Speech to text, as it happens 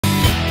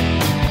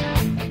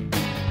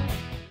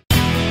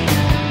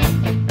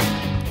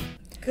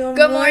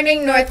Good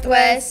morning,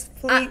 Northwest.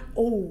 I'm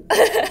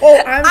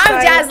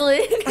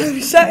Jaslyn.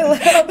 I'm Shiloh.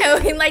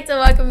 And we'd like to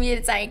welcome you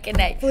to Titan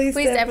Connect. Please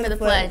stand for the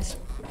pledge.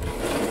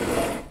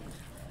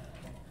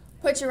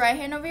 Put your right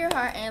hand over your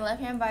heart and your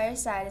left hand by your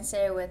side and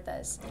say it with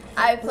us.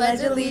 I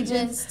pledge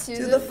allegiance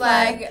to the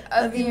flag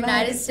of the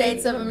United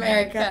States of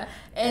America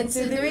and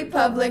to the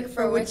republic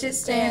for which it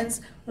stands,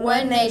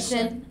 one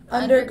nation,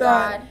 under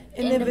God,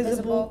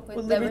 indivisible,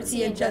 with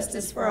liberty and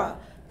justice for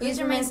all.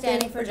 Please remain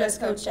standing for dress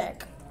code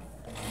check.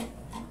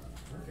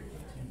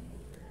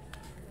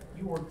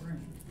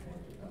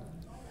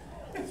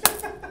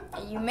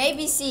 You may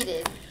be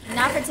seated.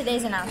 Now for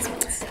today's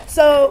announcements.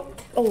 So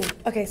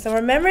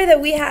remember that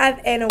we have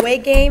an away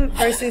game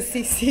versus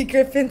CC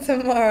Griffin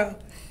tomorrow.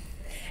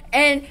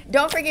 And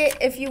don't forget,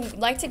 if you'd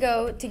like to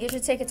go, to get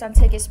your tickets on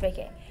Ticket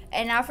Spicket.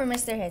 And now for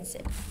Mr.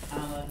 Henson.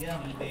 I'm a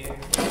gummy bear.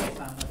 I'm a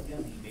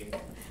gummy bear.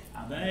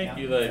 Thank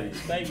you, ladies.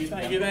 Thank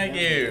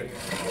you.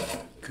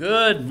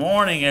 Good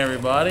morning,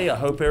 everybody. I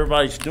hope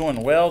everybody's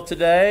doing well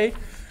today.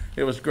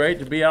 It was great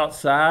to be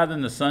outside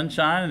in the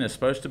sunshine, and it's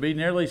supposed to be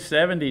nearly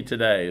 70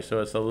 today, so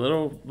it's a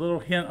little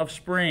hint of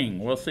spring.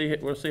 We'll see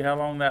how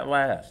long that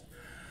lasts.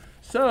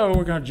 So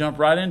we're going to jump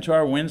right into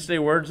our Wednesday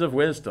Words of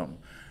Wisdom.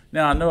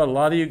 Now, I know a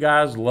lot of you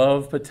guys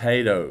love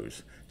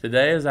potatoes.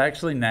 Today is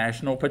actually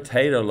National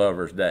Potato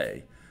Lovers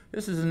Day.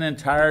 This is an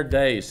entire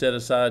day set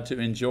aside to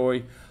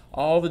enjoy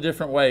all the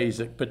different ways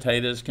that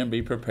potatoes can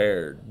be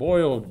prepared.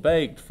 Boiled,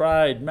 baked,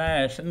 fried,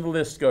 mashed, and the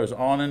list goes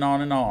on and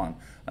on and on.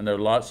 I know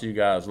lots of you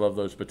guys love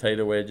those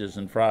potato wedges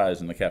and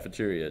fries in the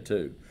cafeteria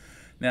too.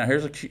 Now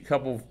here's a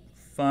couple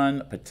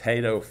fun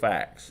potato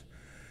facts.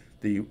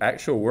 The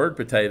actual word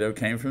potato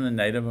came from the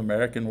Native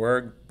American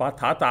word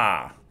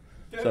batata.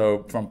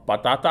 So from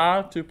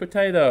batata to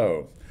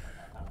potato.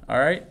 All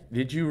right,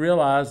 did you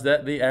realize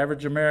that the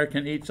average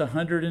American eats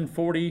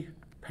 140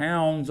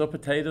 pounds of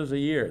potatoes a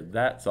year?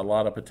 That's a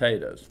lot of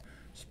potatoes.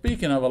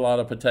 Speaking of a lot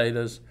of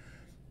potatoes,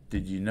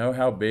 did you know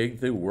how big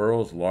the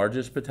world's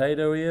largest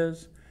potato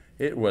is?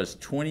 It was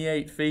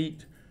 28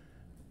 feet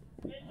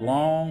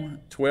long,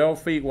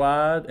 12 feet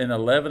wide, and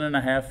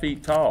 11.5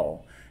 feet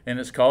tall. And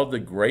it's called the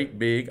Great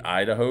Big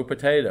Idaho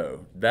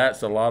Potato.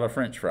 That's a lot of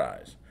French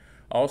fries.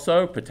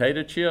 Also,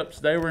 potato chips,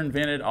 they were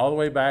invented all the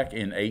way back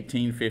in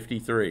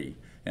 1853.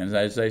 And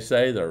as they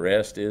say, the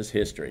rest is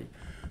history.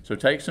 So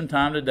take some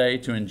time today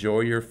to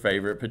enjoy your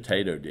favorite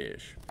potato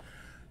dish.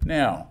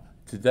 Now,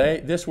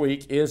 this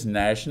week is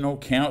National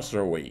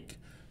Counselor Week.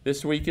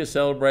 This week is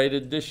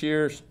celebrated this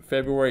year,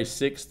 February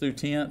 6th through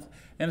 10th,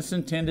 and it's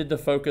intended to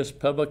focus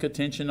public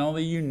attention on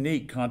the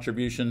unique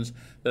contributions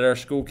that our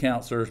school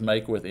counselors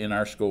make within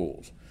our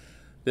schools.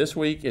 This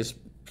week is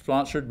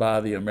sponsored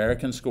by the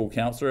American School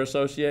Counselor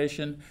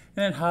Association,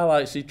 and it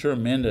highlights the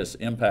tremendous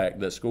impact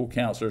that school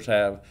counselors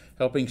have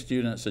helping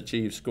students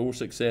achieve school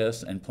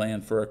success and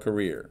plan for a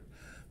career.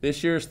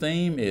 This year's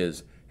theme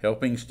is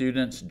helping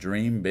students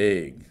dream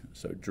big.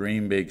 So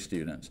dream big,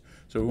 students.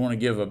 So we want to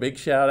give a big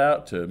shout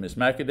out to Miss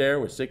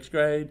McAdare with 6th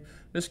grade,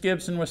 Miss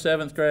Gibson with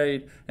 7th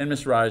grade, and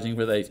Miss Rising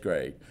with 8th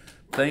grade.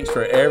 Thanks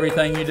for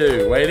everything you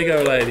do. Way to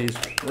go, ladies.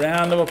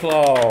 Round of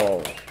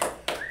applause.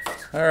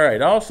 All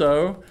right,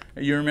 also,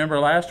 you remember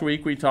last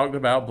week we talked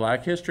about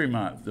Black History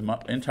Month. The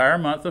entire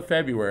month of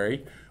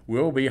February,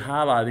 we'll be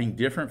highlighting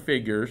different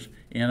figures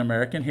in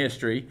American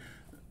history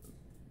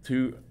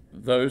to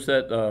those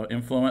that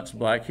influence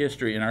Black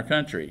history in our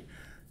country.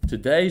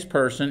 Today's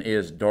person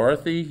is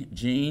Dorothy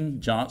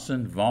Jean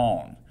Johnson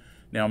Vaughan.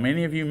 Now,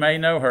 many of you may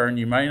know her and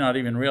you may not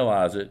even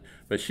realize it,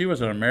 but she was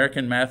an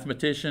American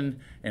mathematician,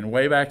 and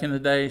way back in the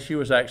day, she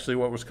was actually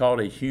what was called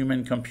a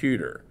human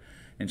computer.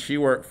 And she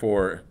worked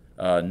for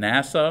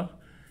NASA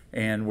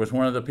and was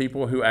one of the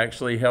people who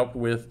actually helped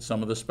with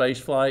some of the space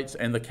flights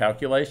and the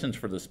calculations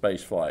for the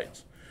space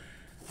flights.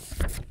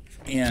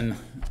 And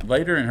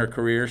later in her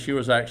career, she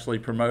was actually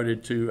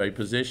promoted to a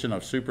position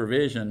of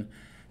supervision,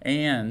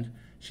 and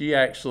she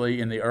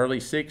actually, in the early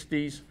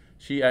 60s,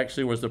 she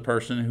actually was the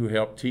person who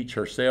helped teach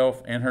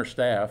herself and her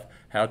staff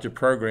how to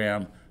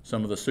program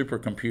some of the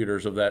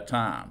supercomputers of that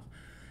time.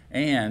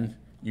 And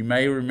you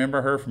may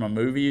remember her from a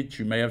movie that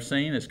you may have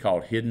seen. It's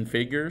called Hidden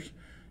Figures.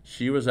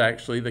 She was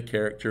actually the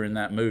character in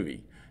that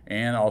movie,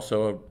 and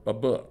also a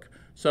book.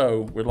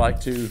 So we'd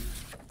like to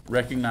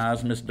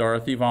recognize Miss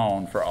Dorothy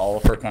Vaughan for all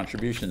of her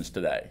contributions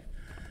today.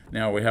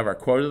 Now we have our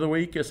quote of the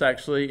week. It's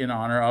actually in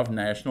honor of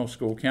National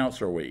School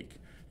Counselor Week.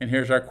 And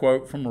here's our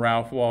quote from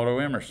Ralph Waldo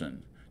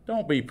Emerson.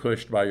 Don't be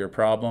pushed by your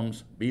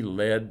problems, be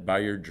led by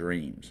your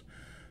dreams.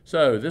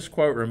 So this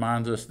quote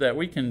reminds us that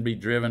we can be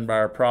driven by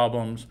our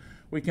problems,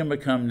 we can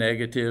become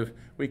negative,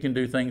 we can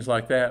do things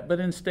like that, but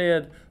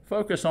instead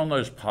focus on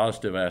those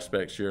positive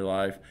aspects of your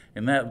life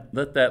and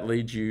let that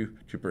lead you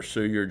to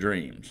pursue your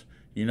dreams.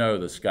 You know,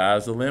 the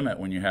sky's the limit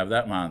when you have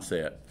that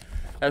mindset.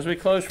 As we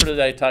close for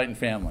today, Titan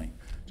family,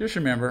 just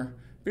remember,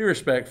 be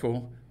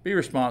respectful, be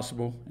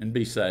responsible, and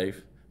be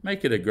safe.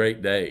 Make it a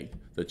great day.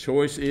 The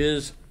choice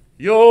is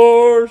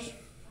yours.